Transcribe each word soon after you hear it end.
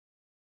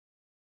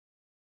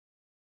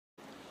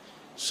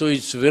So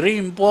it's very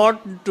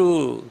important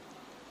to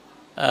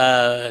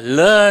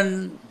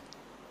learn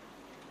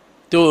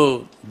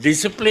to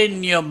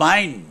discipline your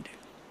mind.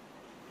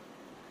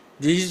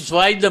 This is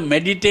why the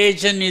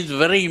meditation is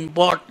very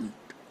important.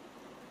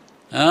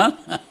 Huh?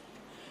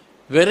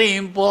 Very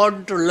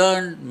important to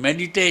learn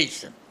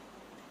meditation.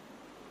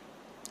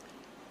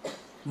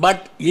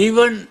 But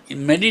even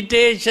in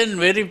meditation,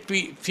 very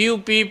few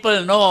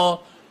people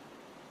know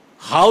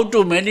how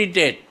to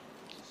meditate.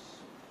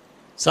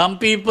 Some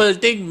people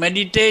think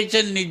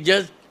meditation is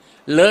just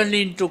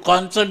learning to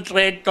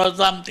concentrate or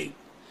something.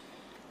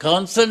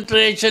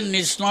 Concentration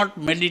is not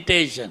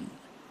meditation.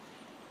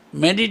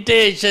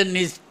 Meditation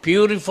is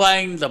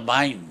purifying the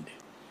mind.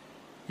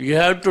 You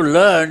have to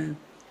learn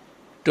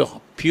to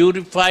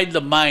purify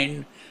the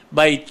mind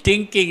by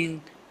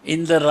thinking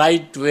in the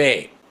right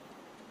way.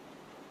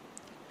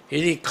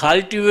 It is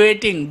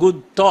cultivating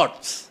good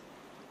thoughts.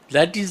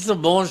 That is the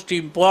most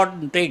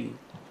important thing.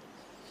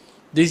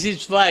 This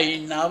is why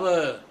in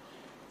our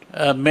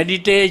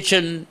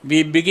meditation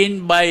we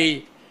begin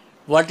by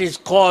what is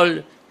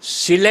called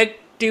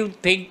selective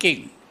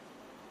thinking.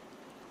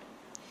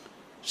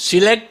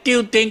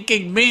 Selective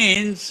thinking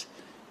means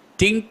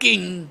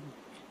thinking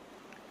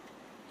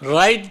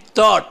right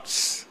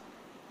thoughts.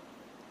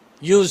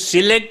 You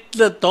select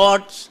the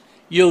thoughts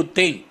you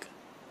think.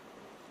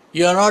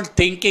 You are not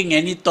thinking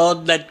any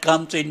thought that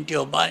comes into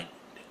your mind.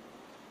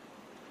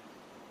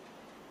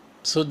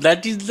 So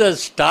that is the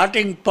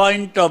starting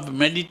point of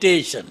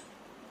meditation,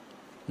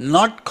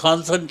 not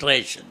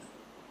concentration.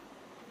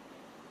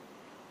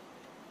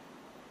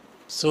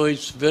 So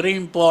it's very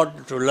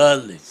important to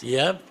learn this,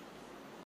 yeah?